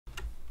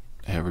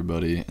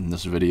everybody. In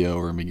this video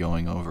we're going to be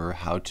going over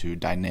how to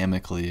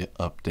dynamically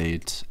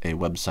update a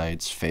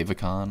website's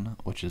favicon,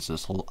 which is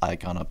this little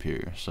icon up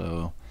here.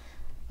 So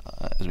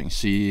as we can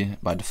see,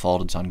 by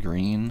default it's on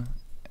green,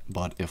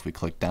 but if we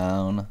click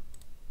down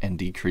and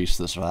decrease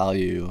this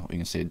value, we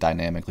can see it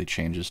dynamically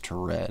changes to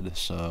red.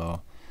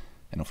 So,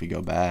 and if we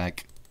go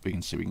back, we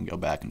can see we can go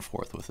back and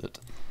forth with it.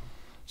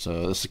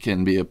 So this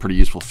can be a pretty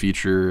useful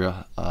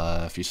feature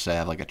if you say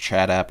have like a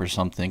chat app or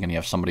something and you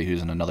have somebody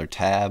who's in another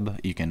tab.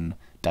 You can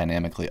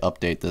dynamically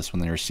update this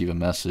when they receive a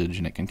message,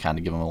 and it can kind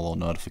of give them a little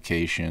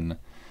notification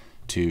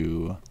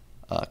to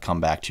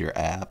come back to your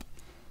app.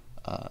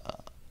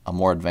 A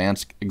more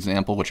advanced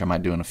example, which I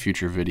might do in a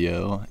future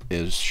video,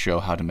 is show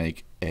how to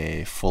make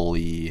a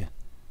fully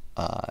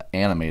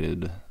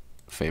animated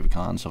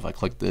favicon. So if I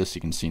click this,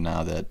 you can see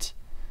now that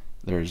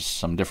there's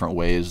some different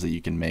ways that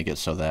you can make it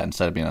so that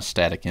instead of being a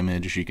static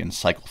image, you can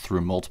cycle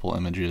through multiple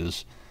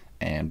images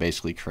and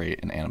basically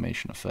create an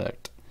animation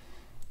effect.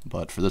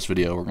 But for this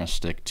video, we're going to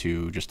stick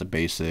to just a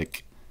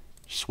basic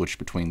switch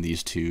between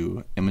these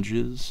two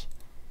images.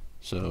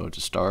 So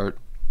to start,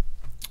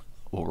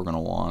 what we're going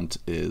to want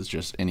is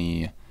just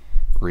any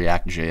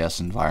ReactJS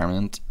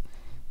environment.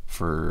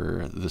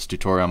 For this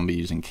tutorial, I'm going to be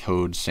using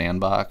Code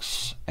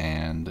Sandbox,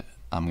 and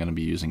I'm going to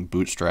be using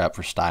Bootstrap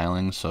for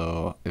styling.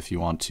 So if you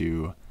want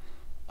to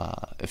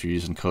if you're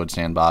using Code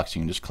Sandbox, you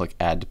can just click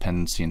Add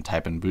Dependency and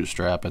type in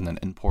Bootstrap and then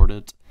import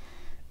it.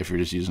 If you're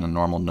just using a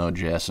normal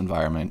Node.js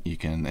environment, you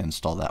can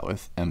install that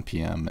with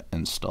npm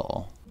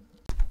install.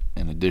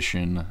 In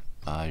addition,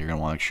 you're going to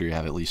want to make sure you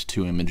have at least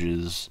 2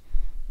 images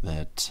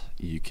that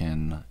you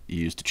can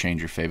use to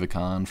change your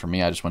favicon. For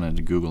me, I just went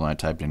into Google and I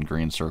typed in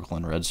green circle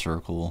and red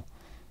circle,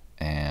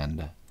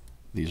 and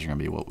these are going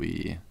to be what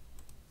we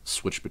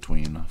switch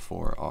between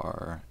for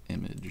our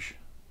image.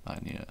 I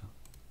need to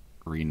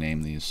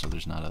rename these so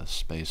there's not a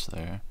space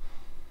there.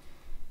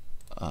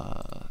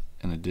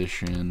 In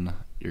addition,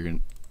 you're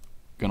going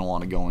to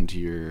want to go into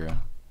your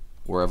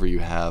wherever you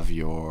have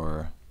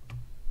your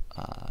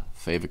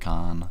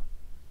favicon.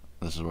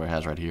 This is where it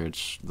has right here,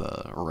 it's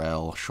the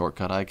rel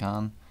shortcut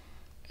icon,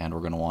 and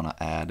we're going to want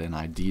to add an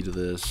ID to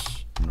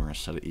this, and we're going to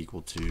set it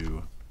equal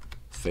to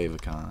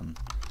favicon,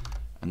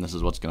 and this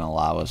is what's going to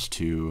allow us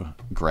to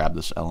grab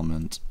this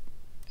element.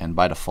 And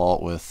by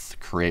default with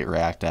Create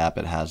React App,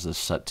 it has this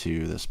set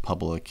to this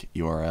public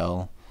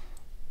URL.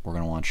 We're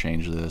going to want to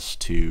change this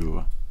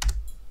to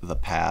the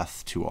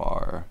path to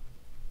our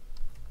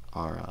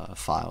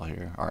file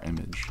here, our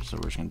image. So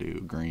we're just going to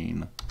do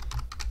green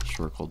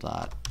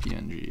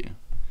circle.png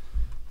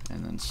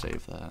and then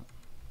save that.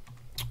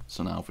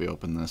 So now if we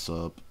open this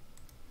up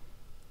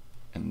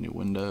in a new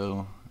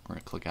window, we're going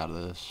to click out of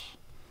this.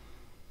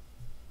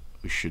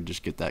 We should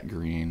just get that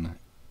green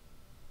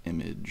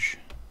image.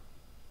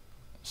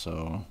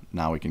 So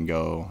now we can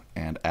go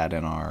and add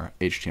in our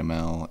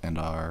HTML and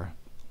our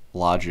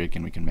logic,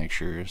 and we can make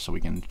sure so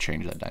we can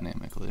change that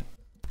dynamically.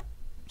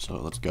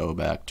 So let's go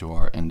back to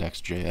our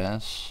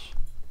index.js,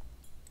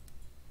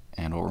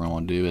 and what we're going to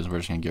want to do is we're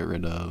just going to get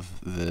rid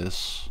of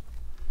this,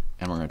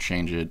 and we're going to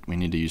change it. We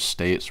need to use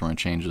state, so we're going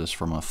to change this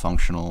from a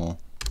functional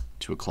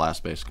to a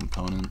class-based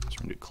component. So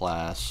we're going to do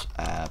class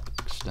app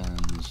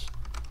extends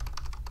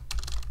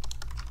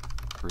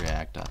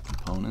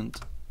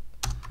react.component.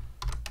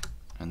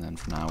 And then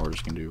for now, we're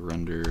just going to do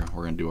render.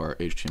 We're going to do our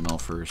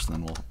HTML first, and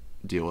then we'll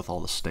deal with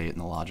all the state and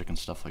the logic and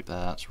stuff like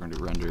that. So we're going to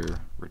do render,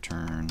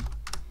 return,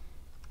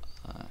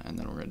 and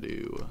then we're going to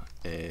do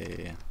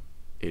a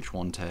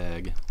h1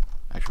 tag.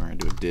 Actually, we're going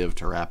to do a div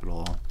to wrap it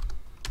all.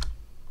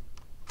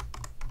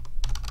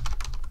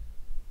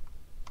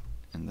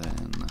 And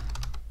then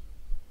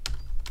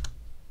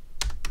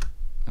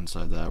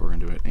inside that, we're going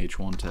to do an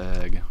h1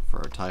 tag for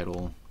our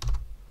title.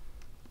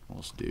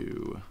 We'll just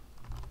do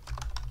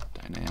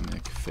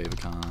dynamic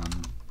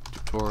favicon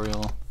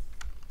tutorial,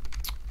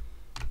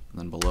 and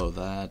then below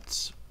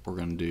that we're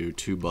going to do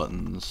 2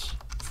 buttons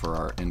for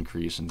our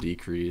increase and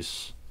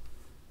decrease.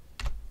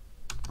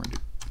 We're going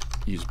to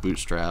use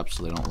Bootstrap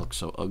so they don't look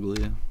so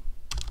ugly. We're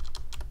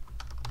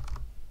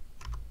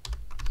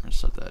going to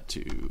set that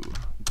to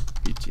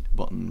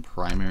button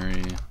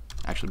primary,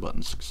 actually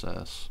button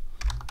success.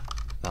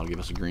 That'll give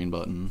us a green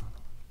button.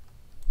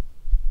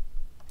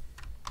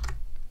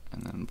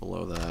 And then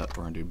below that,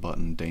 we're going to do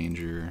button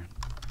danger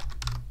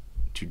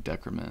to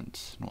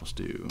decrement. And we'll just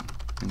do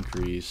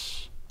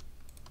increase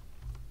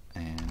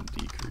and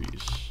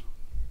decrease.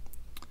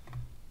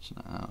 So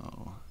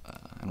now,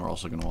 and we're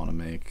also going to want to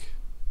make,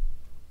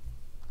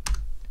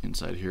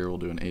 inside here, we'll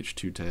do an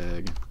h2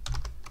 tag.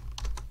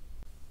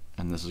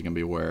 And this is going to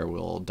be where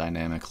we'll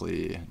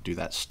dynamically do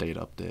that state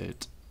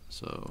update.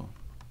 So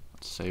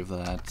let's save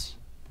that.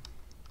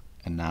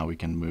 And now we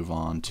can move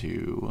on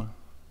to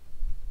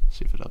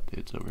see if it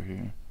updates over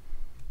here.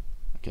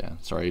 Okay,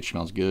 so our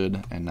HTML is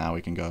good, and now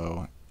we can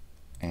go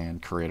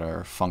and create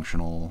our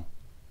functional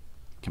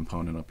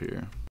component up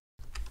here.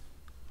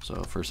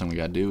 So first thing we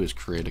gotta do is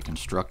create a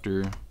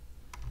constructor,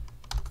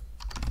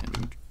 and we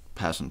can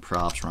pass in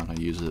props. We're not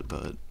gonna use it,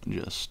 but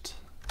just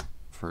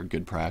for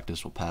good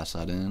practice, we'll pass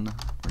that in.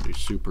 We're gonna do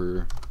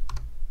super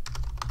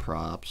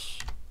props,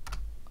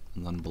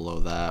 and then below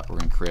that we're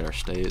going to create our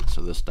state.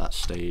 So this dot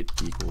state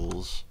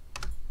equals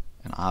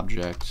an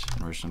object,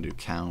 and we're just going to do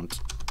count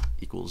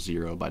equals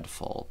 0 by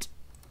default.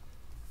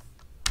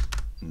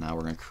 And now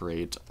we're going to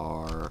create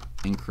our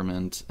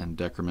increment and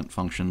decrement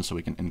functions so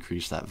we can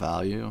increase that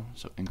value.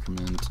 So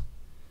increment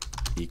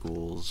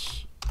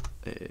equals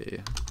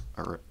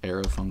our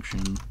arrow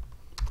function,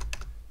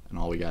 and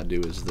all we got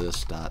to do is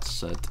this dot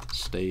set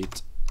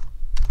state,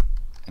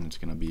 and it's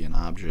going to be an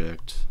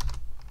object,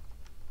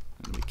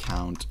 and we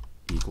count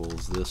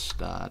equals this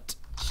dot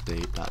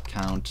state dot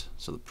count,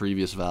 so the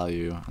previous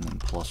value and then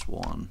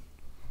 +1. And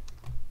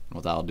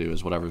what that'll do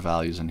is whatever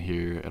value's in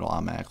here, it'll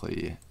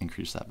automatically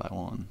increase that by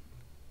 1.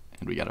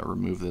 And we got to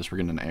remove this. We're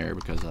getting an error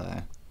because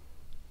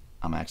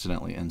I'm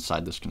accidentally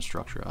inside this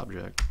constructor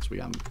object, so we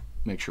got to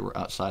make sure we're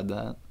outside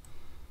that.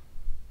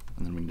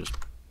 And then we can just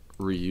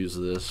reuse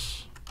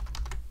this,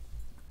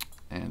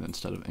 and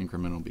instead of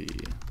increment it'll be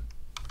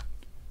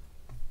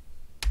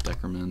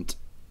decrement,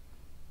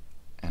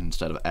 and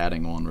instead of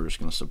adding 1 we're just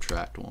going to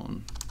subtract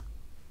 1.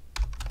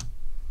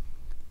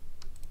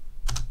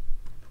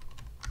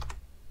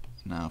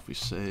 Now if we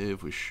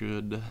save, we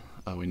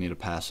need to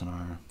pass in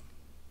our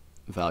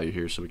value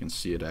here so we can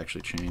see it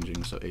actually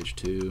changing. So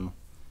h2,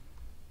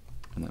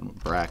 and then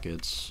with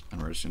brackets,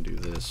 and we're just going to do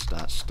this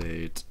dot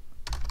state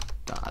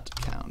dot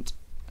count,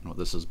 and what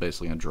this is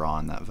basically going to draw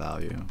in that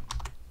value.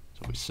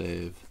 So if we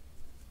save,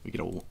 we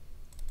get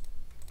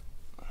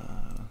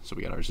so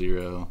we got our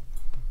 0.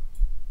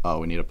 Oh,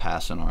 we need to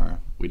pass in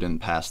we didn't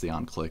pass the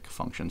onClick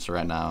function, so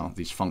right now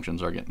these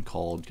functions are getting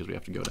called because we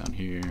have to go down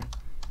here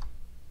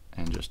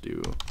and just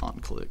do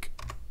onClick.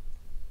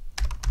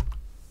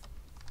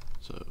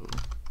 So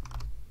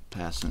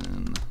pass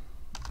in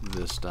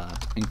this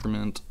dot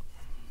increment,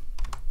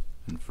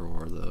 and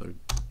for the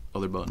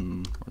other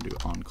button we'll do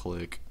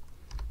onClick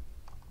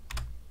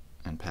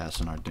and pass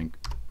in our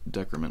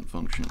decrement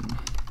function.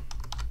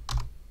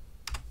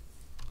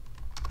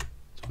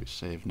 So we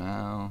save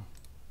now,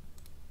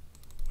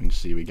 we can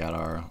see we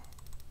got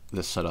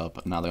this set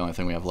up. Now the only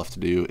thing we have left to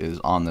do is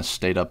on the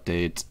state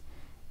update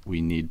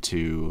we need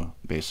to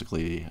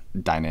basically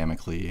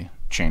dynamically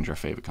change our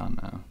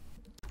favicon now.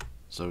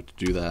 So to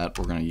do that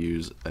we're going to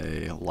use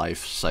a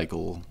life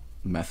cycle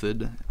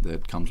method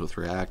that comes with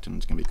React, and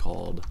it's going to be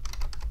called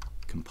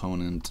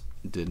component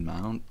did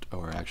mount,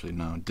 or actually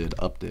no, did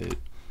update.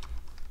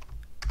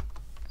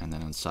 And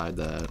then inside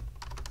that,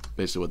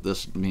 basically what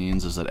this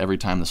means is that every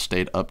time the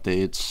state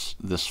updates,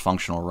 this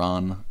function will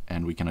run,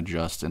 and we can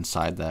adjust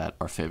inside that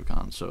our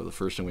favicon. So the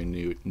first thing we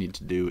need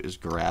to do is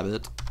grab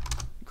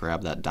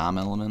that DOM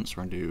element. So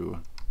we're going to do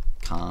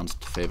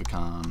const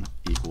favicon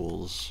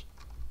equals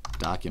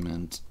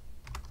document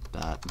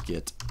dot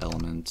get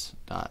element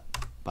dot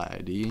by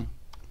ID,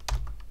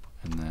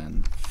 and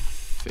then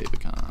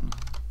favicon,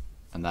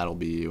 and that'll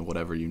be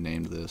whatever you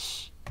named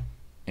this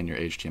in your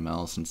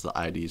HTML, since the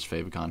ID is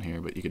favicon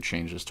here, but you could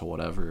change this to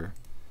whatever,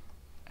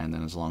 and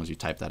then as long as you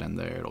type that in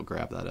there it'll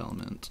grab that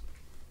element.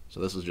 So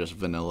this is just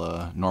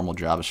vanilla normal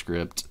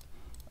JavaScript.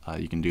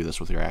 You can do this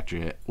with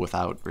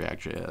without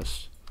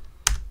React.js.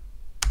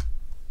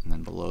 And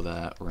then below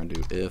that we're going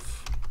to do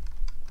if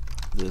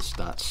this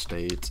dot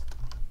state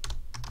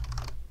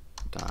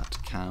dot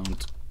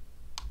count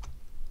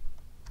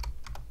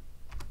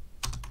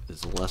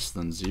is less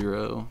than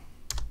 0,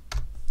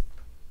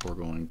 we're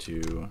going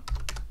to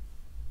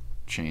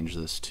change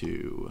this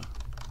to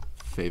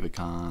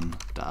favicon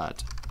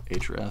dot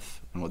href,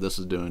 and what this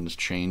is doing is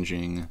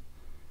changing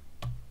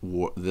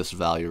this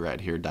value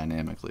right here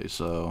dynamically.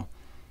 So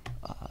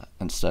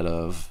instead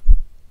of,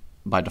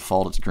 by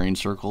default it's green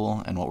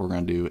circle, and what we're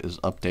going to do is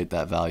update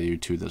that value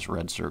to this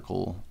red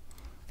circle.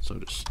 So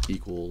just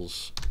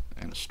equals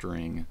and a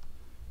string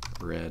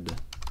red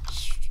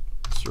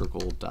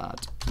circle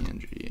dot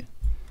png,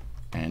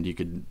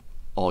 and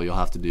all you'll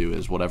have to do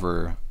is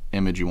whatever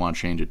image you want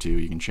to change it to,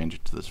 you can change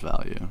it to this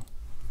value,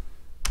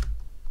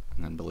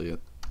 and then below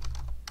it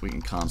we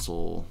can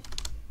console.log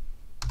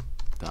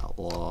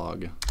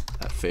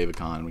at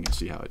favicon. We can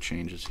see how it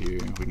changes here.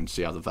 We can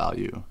see how the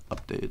value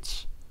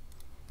updates.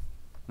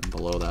 And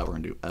below that we're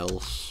going to do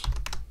else.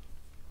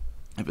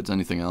 If it's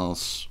anything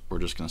else, we're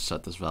just going to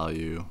set this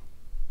value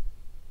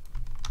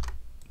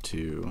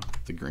to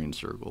the green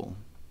circle.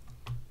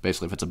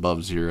 Basically, if it's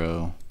above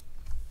 0,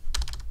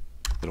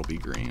 it'll be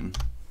green.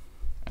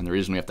 And the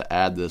reason we have to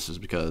add this is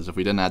because if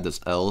we didn't add this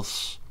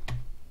else,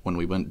 when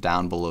we went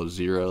down below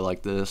 0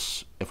 like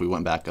this, if we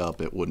went back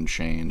up, it wouldn't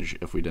change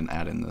if we didn't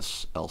add in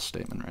this else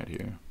statement right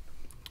here.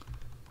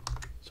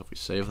 So if we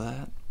save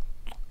that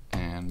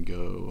and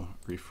go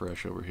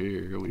refresh over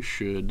here, we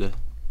should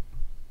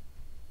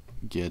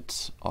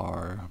get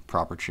our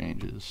proper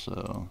changes.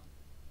 So,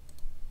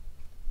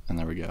 and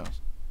there we go.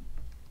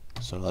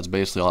 So that's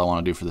basically all I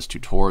want to do for this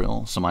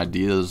tutorial. Some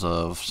ideas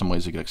of some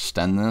ways you could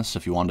extend this.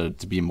 If you wanted it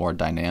to be more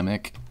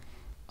dynamic,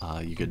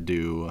 you could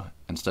do,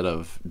 instead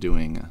of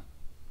doing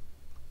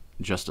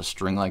just a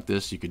string like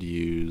this, you could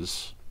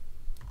use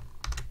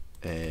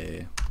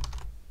a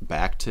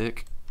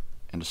backtick,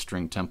 and a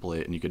string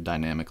template, and you could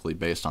dynamically,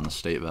 based on the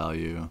state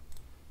value,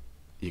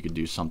 you could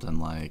do something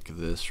like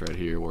this right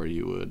here where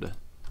you would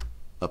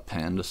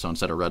append. So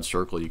instead of red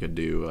circle, you could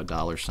do a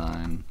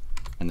 $,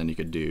 and then you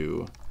could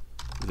do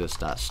this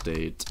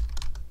 .state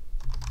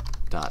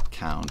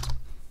 .count.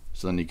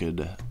 So then you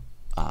could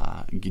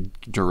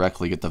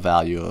directly get the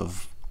value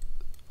of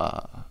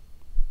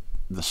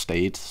the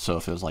state. So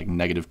if it was like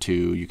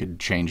 -2, you could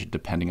change it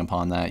depending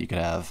upon that. You could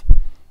have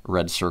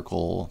red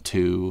circle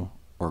 2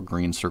 or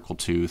green circle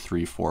 2,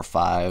 3, 4,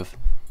 5,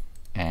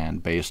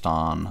 and based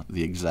on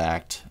the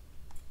exact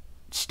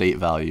state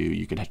value,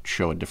 you could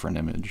show a different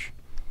image.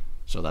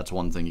 So that's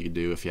one thing you could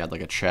do. If you had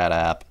like a chat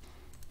app,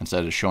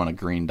 instead of showing a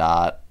green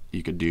dot,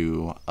 you could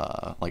do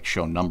like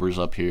show numbers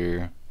up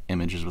here,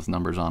 images with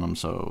numbers on them,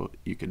 so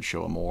you could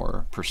show a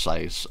more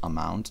precise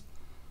amount.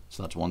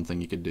 So that's one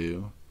thing you could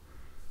do.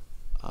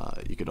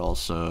 You could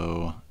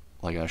also,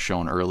 like I was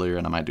showing earlier,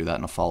 and I might do that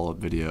in a follow-up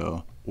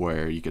video,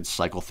 where you could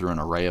cycle through an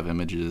array of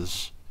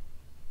images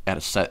at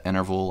a set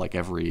interval, like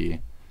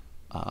every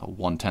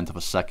 1/10 of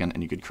a second,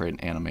 and you could create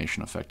an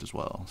animation effect as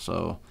well.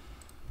 So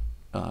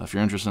if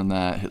you're interested in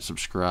that, hit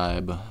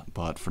subscribe,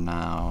 but for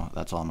now,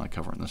 that's all I'm going to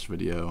cover in this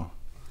video.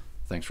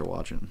 Thanks for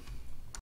watching.